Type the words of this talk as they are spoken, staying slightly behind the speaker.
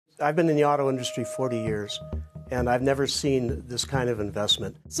I've been in the auto industry 40 years, and I've never seen this kind of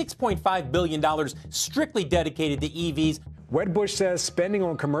investment. $6.5 billion strictly dedicated to EVs. Wedbush says spending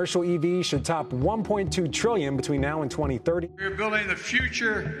on commercial EVs should top $1.2 trillion between now and 2030. We're building the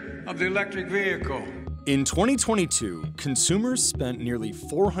future of the electric vehicle. In 2022, consumers spent nearly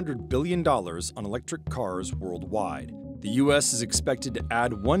 $400 billion on electric cars worldwide. The U.S. is expected to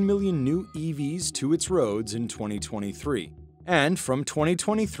add 1 million new EVs to its roads in 2023. And from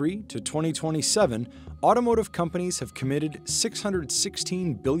 2023 to 2027, automotive companies have committed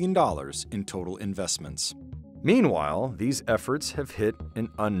 $616 billion in total investments. Meanwhile, these efforts have hit an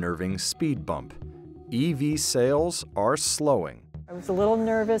unnerving speed bump. EV sales are slowing. I was a little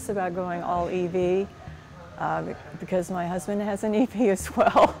nervous about going all EV because my husband has an EV as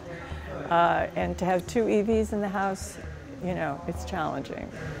well. And to have two EVs in the house, you know, it's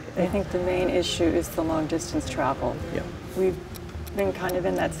challenging. I think the main issue is the long distance travel. Yeah. We've been kind of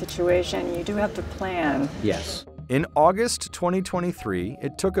in that situation. You do have to plan. Yes. In August 2023,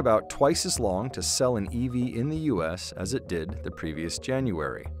 it took about twice as long to sell an EV in the U.S. as it did the previous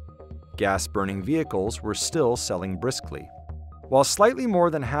January. Gas-burning vehicles were still selling briskly. While slightly more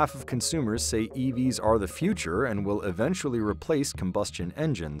than half of consumers say EVs are the future and will eventually replace combustion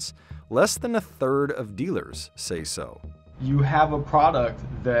engines, less than a third of dealers say so. You have a product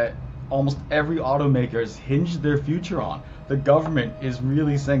that almost every automaker has hinged their future on. The government is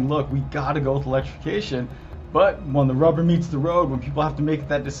really saying, look, we got to go with electrification. But when the rubber meets the road, when people have to make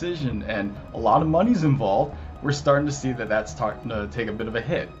that decision and a lot of money's involved, we're starting to see that that's starting to take a bit of a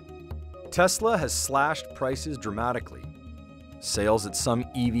hit. Tesla has slashed prices dramatically. Sales at some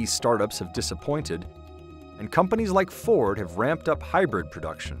EV startups have disappointed, and companies like Ford have ramped up hybrid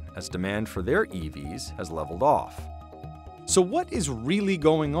production as demand for their EVs has leveled off. So what is really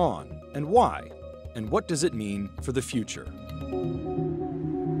going on, and why? And what does it mean for the future?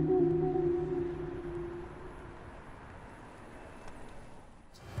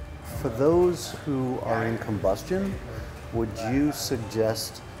 For those who are in combustion, would you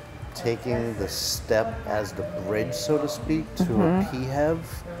suggest taking the step as the bridge, so to speak, to a PHEV,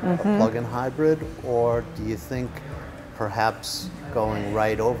 a plug-in hybrid, or do you think perhaps going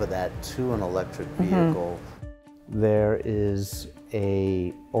right over that to an electric vehicle? There is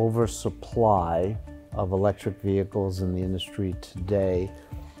a oversupply of electric vehicles in the industry today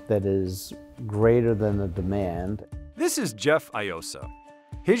that is greater than the demand. This is Jeff Iosa.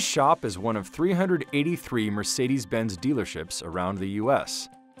 His shop is one of 383 Mercedes-Benz dealerships around the U.S.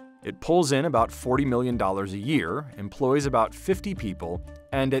 It pulls in about $40 million a year, employs about 50 people,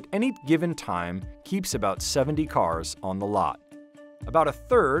 and at any given time keeps about 70 cars on the lot. About a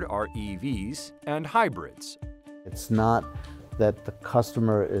third are EVs and hybrids. It's not that the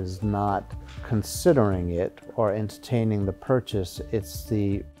customer is not considering it or entertaining the purchase, it's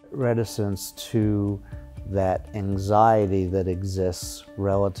the reticence to that anxiety that exists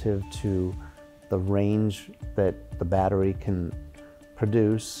relative to the range that the battery can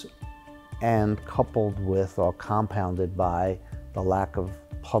produce, and coupled with or compounded by the lack of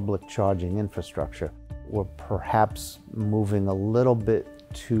public charging infrastructure. We're perhaps moving a little bit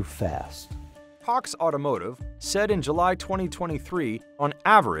too fast. Cox Automotive said in July 2023, on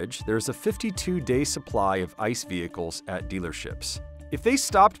average, there's a 52-day supply of ICE vehicles at dealerships. If they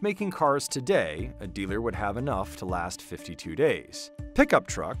stopped making cars today, a dealer would have enough to last 52 days. Pickup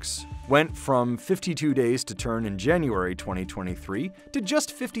trucks went from 52 days to turn in January 2023 to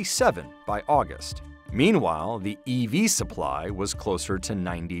just 57 by August. Meanwhile, the EV supply was closer to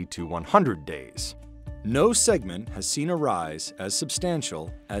 90 to 100 days. No segment has seen a rise as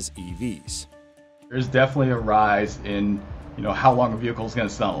substantial as EVs. There's definitely a rise in, how long a vehicle is going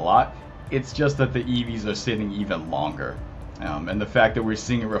to sit on a lot. It's just that the EVs are sitting even longer. And the fact that we're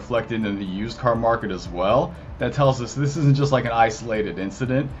seeing it reflected in the used car market as well, that tells us this isn't just like an isolated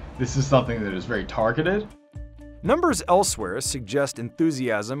incident. This is something that is very targeted. Numbers elsewhere suggest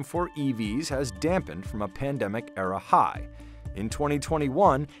enthusiasm for EVs has dampened from a pandemic-era high. In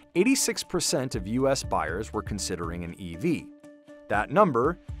 2021, 86% of U.S. buyers were considering an EV. That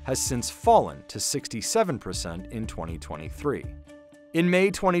number has since fallen to 67% in 2023. In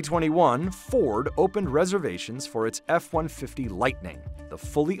May 2021, Ford opened reservations for its F-150 Lightning, the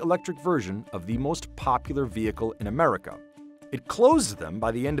fully electric version of the most popular vehicle in America. It closed them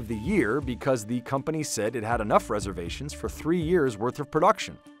by the end of the year because the company said it had enough reservations for 3 years' worth of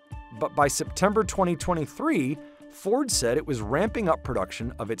production. But by September 2023, Ford said it was ramping up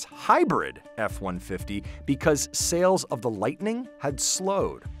production of its hybrid F-150 because sales of the Lightning had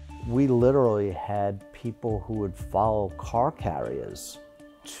slowed. We literally had people who would follow car carriers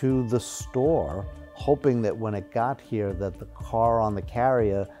to the store, hoping that when it got here that the car on the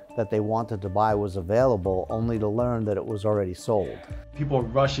carrier that they wanted to buy was available, only to learn that it was already sold. People are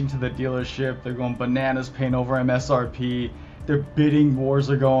rushing to the dealership, they're going bananas paying over MSRP, their bidding wars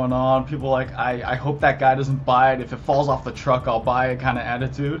are going on. People are like, I hope that guy doesn't buy it, if it falls off the truck I'll buy it kind of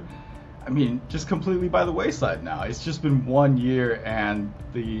attitude. I mean, just completely by the wayside now. It's just been 1 year and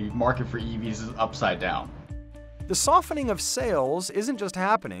the market for EVs is upside down. The softening of sales isn't just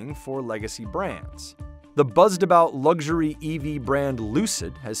happening for legacy brands. The buzzed-about luxury EV brand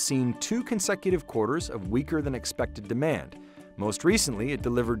Lucid has seen 2 consecutive quarters of weaker than expected demand. Most recently, it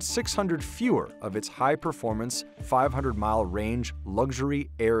delivered 600 fewer of its high-performance, 500-mile range luxury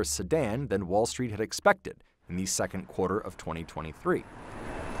Air sedan than Wall Street had expected in the second quarter of 2023.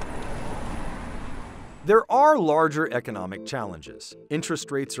 There are larger economic challenges.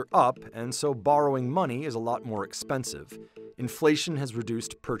 Interest rates are up, and so borrowing money is a lot more expensive. Inflation has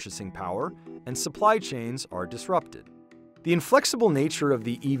reduced purchasing power, and supply chains are disrupted. The inflexible nature of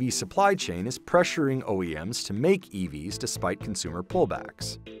the EV supply chain is pressuring OEMs to make EVs despite consumer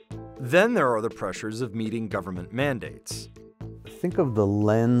pullbacks. Then there are the pressures of meeting government mandates. Think of the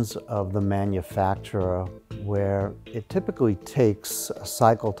lens of the manufacturer, where it typically takes a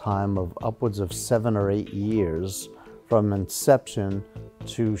cycle time of upwards of 7 or 8 years from inception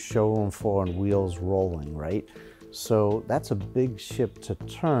to showroom floor and wheels rolling, right? So that's a big ship to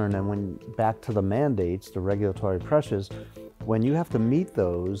turn, and when back to the mandates, the regulatory pressures, when you have to meet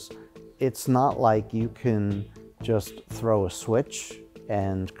those, it's not like you can just throw a switch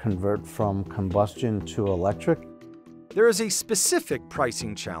and convert from combustion to electric. There is a specific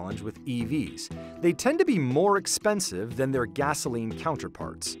pricing challenge with EVs. They tend to be more expensive than their gasoline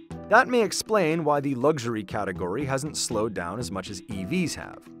counterparts. That may explain why the luxury category hasn't slowed down as much as EVs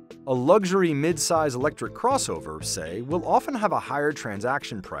have. A luxury mid-size electric crossover, say, will often have a higher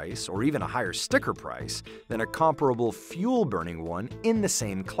transaction price or even a higher sticker price than a comparable fuel-burning one in the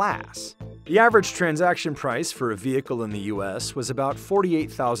same class. The average transaction price for a vehicle in the US was about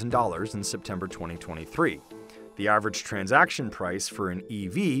 $48,000 in September 2023. The average transaction price for an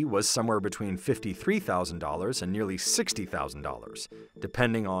EV was somewhere between $53,000 and nearly $60,000,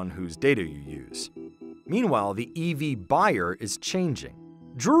 depending on whose data you use. Meanwhile, the EV buyer is changing.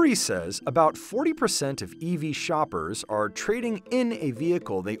 Drury says about 40% of EV shoppers are trading in a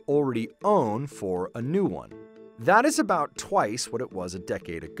vehicle they already own for a new one. That is about twice what it was a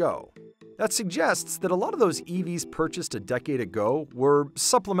decade ago. That suggests that a lot of those EVs purchased a decade ago were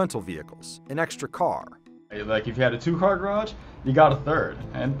supplemental vehicles, an extra car. Like if you had a 2-car garage, you got a third.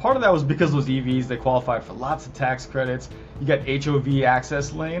 And part of that was because those EVs, they qualified for lots of tax credits. You got HOV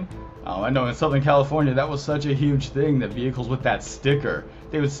access lane. I know in Southern California, that was such a huge thing that vehicles with that sticker,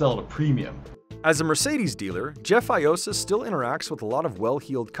 they would sell at a premium. As a Mercedes dealer, Jeff Iosa still interacts with a lot of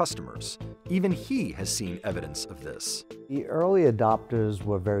well-heeled customers. Even he has seen evidence of this. The early adopters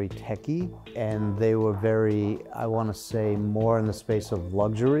were very techy, and they were very, I want to say, more in the space of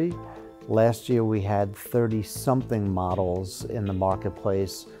luxury. Last year we had 30-something models in the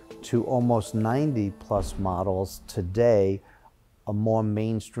marketplace to almost 90-plus models today, a more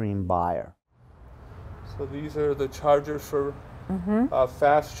mainstream buyer. So these are the chargers for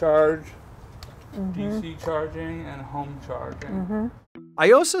fast charge, DC charging, and home charging.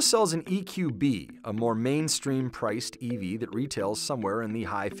 Iosa sells an EQB, a more mainstream-priced EV that retails somewhere in the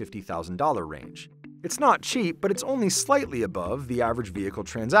high $50,000 range. It's not cheap, but it's only slightly above the average vehicle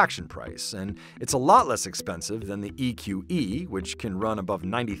transaction price, and it's a lot less expensive than the EQE, which can run above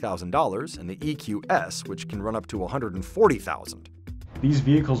 $90,000, and the EQS, which can run up to $140,000. These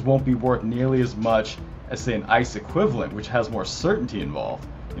vehicles won't be worth nearly as much as, say, an ICE equivalent, which has more certainty involved.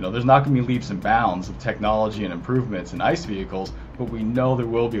 You know, there's not going to be leaps and bounds of technology and improvements in ICE vehicles, but we know there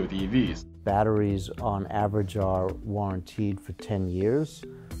will be with EVs. Batteries, on average, are warranted for 10 years.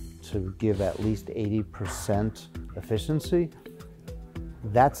 To give at least 80% efficiency.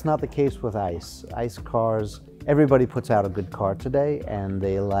 That's not the case with ICE. ICE cars, everybody puts out a good car today, and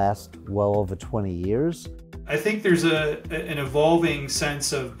they last well over 20 years. I think there's an evolving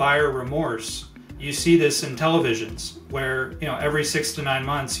sense of buyer remorse. You see this in televisions, where every 6 to 9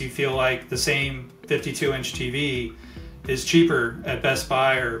 months you feel like the same 52-inch TV is cheaper at Best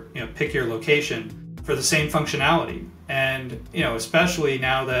Buy or pick your location for the same functionality. And, especially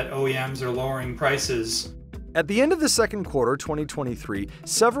now that OEMs are lowering prices. At the end of the second quarter 2023,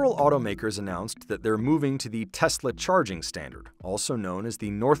 several automakers announced that they're moving to the Tesla Charging Standard, also known as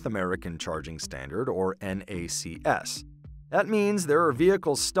the North American Charging Standard, or NACS. That means there are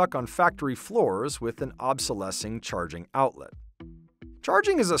vehicles stuck on factory floors with an obsolescing charging outlet.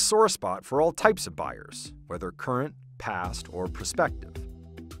 Charging is a sore spot for all types of buyers, whether current, past, or prospective.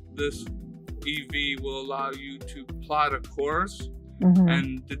 This EV will allow you to plot a course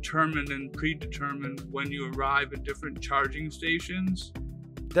and determine and predetermine when you arrive at different charging stations.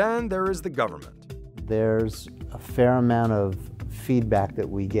 Then there is the government. There's a fair amount of feedback that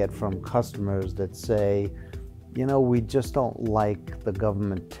we get from customers that say, you know, we just don't like the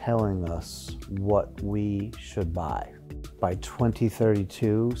government telling us what we should buy. By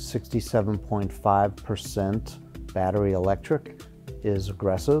 2032, 67.5% battery electric is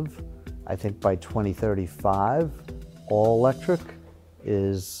aggressive. I think by 2035, all electric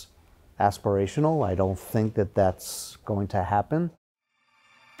is aspirational. I don't think that that's going to happen.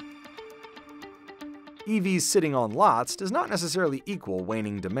 EVs sitting on lots does not necessarily equal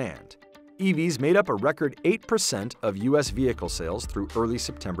waning demand. EVs made up a record 8% of U.S. vehicle sales through early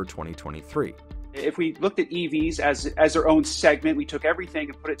September 2023. If we looked at EVs as their own segment, we took everything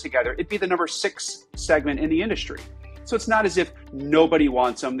and put it together, it'd be the number 6 segment in the industry. So it's not as if nobody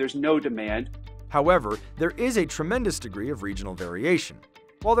wants them, there's no demand. However, there is a tremendous degree of regional variation.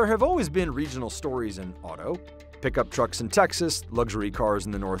 While there have always been regional stories in auto, pickup trucks in Texas, luxury cars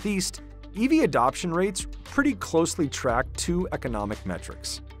in the Northeast, EV adoption rates pretty closely track 2 economic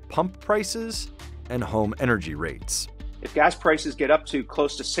metrics: pump prices and home energy rates. If gas prices get up to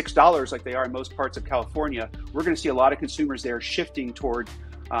close to $6 like they are in most parts of California, we're going to see a lot of consumers there shifting toward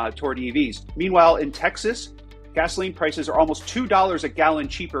EVs. Meanwhile, in Texas, gasoline prices are almost $2 a gallon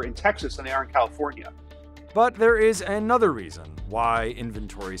cheaper in Texas than they are in California. But there is another reason why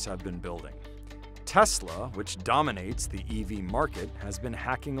inventories have been building. Tesla, which dominates the EV market, has been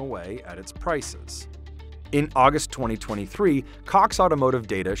hacking away at its prices. In August 2023, Cox Automotive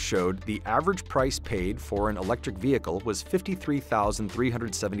data showed the average price paid for an electric vehicle was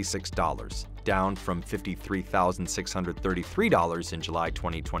 $53,376, down from $53,633 in July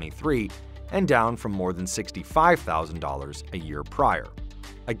 2023, and down from more than $65,000 a year prior.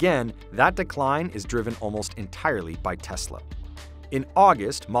 Again, that decline is driven almost entirely by Tesla. In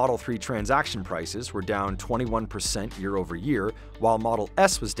August, Model 3 transaction prices were down 21% year over year, while Model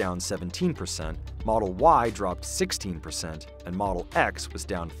S was down 17%, Model Y dropped 16%, and Model X was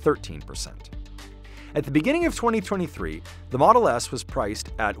down 13%. At the beginning of 2023, the Model S was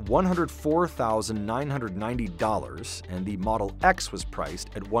priced at $104,990, and the Model X was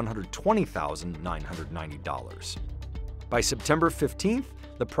priced at $120,990. By September 15th,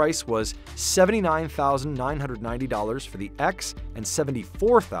 the price was $79,990 for the X and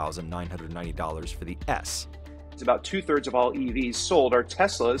 $74,990 for the S. It's about 2/3 of all EVs sold are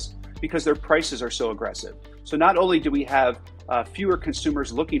Teslas because their prices are so aggressive. So not only do we have fewer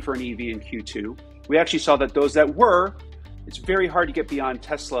consumers looking for an EV in Q2, we actually saw that those that were, it's very hard to get beyond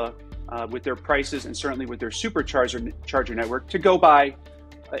Tesla with their prices and certainly with their supercharger network to go buy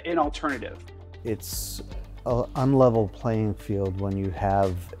an alternative. It's an unlevel playing field when you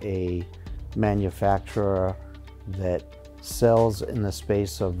have a manufacturer that sells in the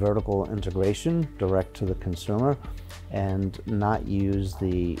space of vertical integration direct to the consumer and not use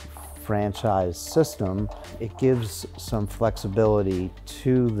the franchise system. It gives some flexibility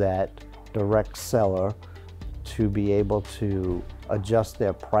to that direct seller to be able to adjust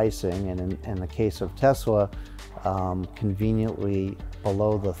their pricing, and in the case of Tesla, conveniently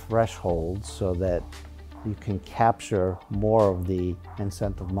below the threshold so that you can capture more of the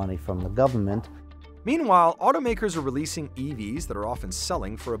incentive money from the government. Meanwhile, automakers are releasing EVs that are often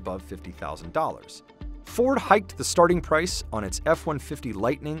selling for above $50,000. Ford hiked the starting price on its F-150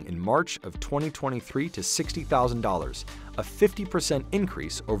 Lightning in March of 2023 to $60,000, a 50%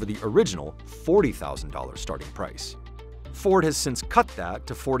 increase over the original $40,000 starting price. Ford has since cut that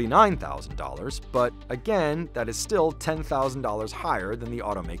to $49,000, but again, that is still $10,000 higher than the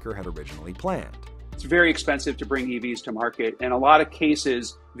automaker had originally planned. It's very expensive to bring EVs to market. In a lot of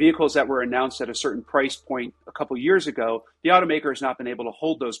cases, vehicles that were announced at a certain price point a couple years ago, the automaker has not been able to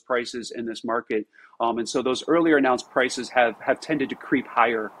hold those prices in this market. And so those earlier announced prices have tended to creep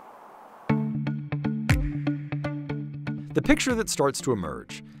higher. The picture that starts to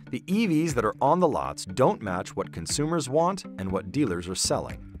emerge: the EVs that are on the lots don't match what consumers want and what dealers are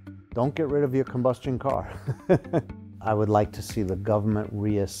selling. Don't get rid of your combustion car. I would like to see the government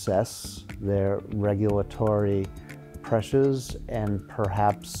reassess their regulatory pressures and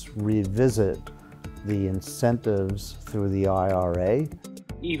perhaps revisit the incentives through the IRA.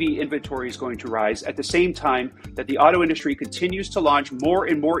 EV inventory is going to rise at the same time that the auto industry continues to launch more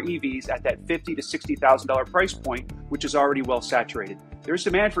and more EVs at that $50,000 to $60,000 price point, which is already well saturated. There's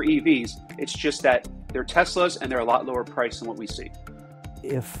demand for EVs, it's just that they're Teslas and they're a lot lower price than what we see.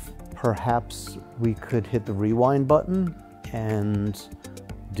 If perhaps we could hit the rewind button and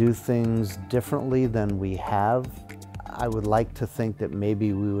do things differently than we have, I would like to think that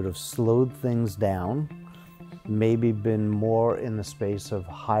maybe we would have slowed things down maybe been more in the space of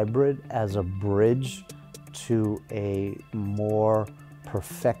hybrid as a bridge to a more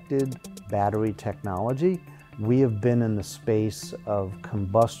perfected battery technology. We have been in the space of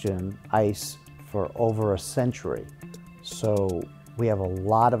combustion, ICE, for over a century. So we have a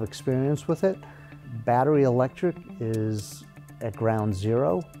lot of experience with it. Battery electric is at ground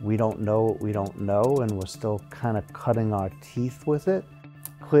zero. We don't know what we don't know, and we're still kind of cutting our teeth with it.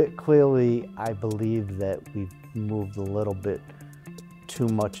 Clearly, I believe that we've moved a little bit too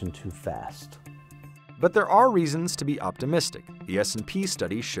much and too fast. But there are reasons to be optimistic. The S&P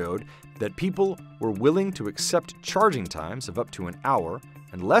study showed that people were willing to accept charging times of up to an hour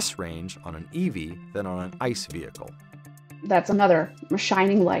and less range on an EV than on an ICE vehicle. That's another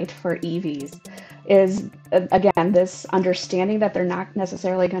shining light for EVs, is, again, this understanding that they're not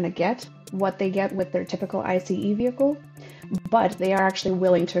necessarily going to get what they get with their typical ICE vehicle, but they are actually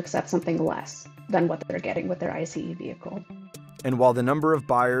willing to accept something less than what they're getting with their ICE vehicle. And while the number of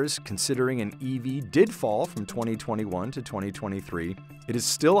buyers considering an EV did fall from 2021 to 2023, it is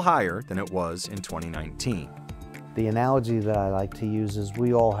still higher than it was in 2019. The analogy that I like to use is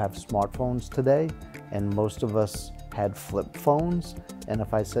we all have smartphones today, and most of us had flip phones. And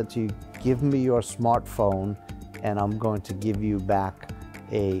if I said to you, give me your smartphone and I'm going to give you back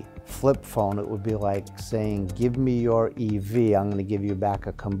a flip phone, it would be like saying, give me your EV, I'm going to give you back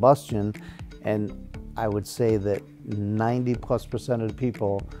a combustion. And I would say that 90+% of the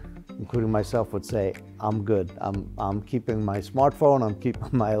people, including myself, would say, I'm good. I'm keeping my smartphone, I'm keeping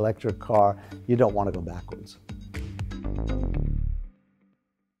my electric car. You don't want to go backwards.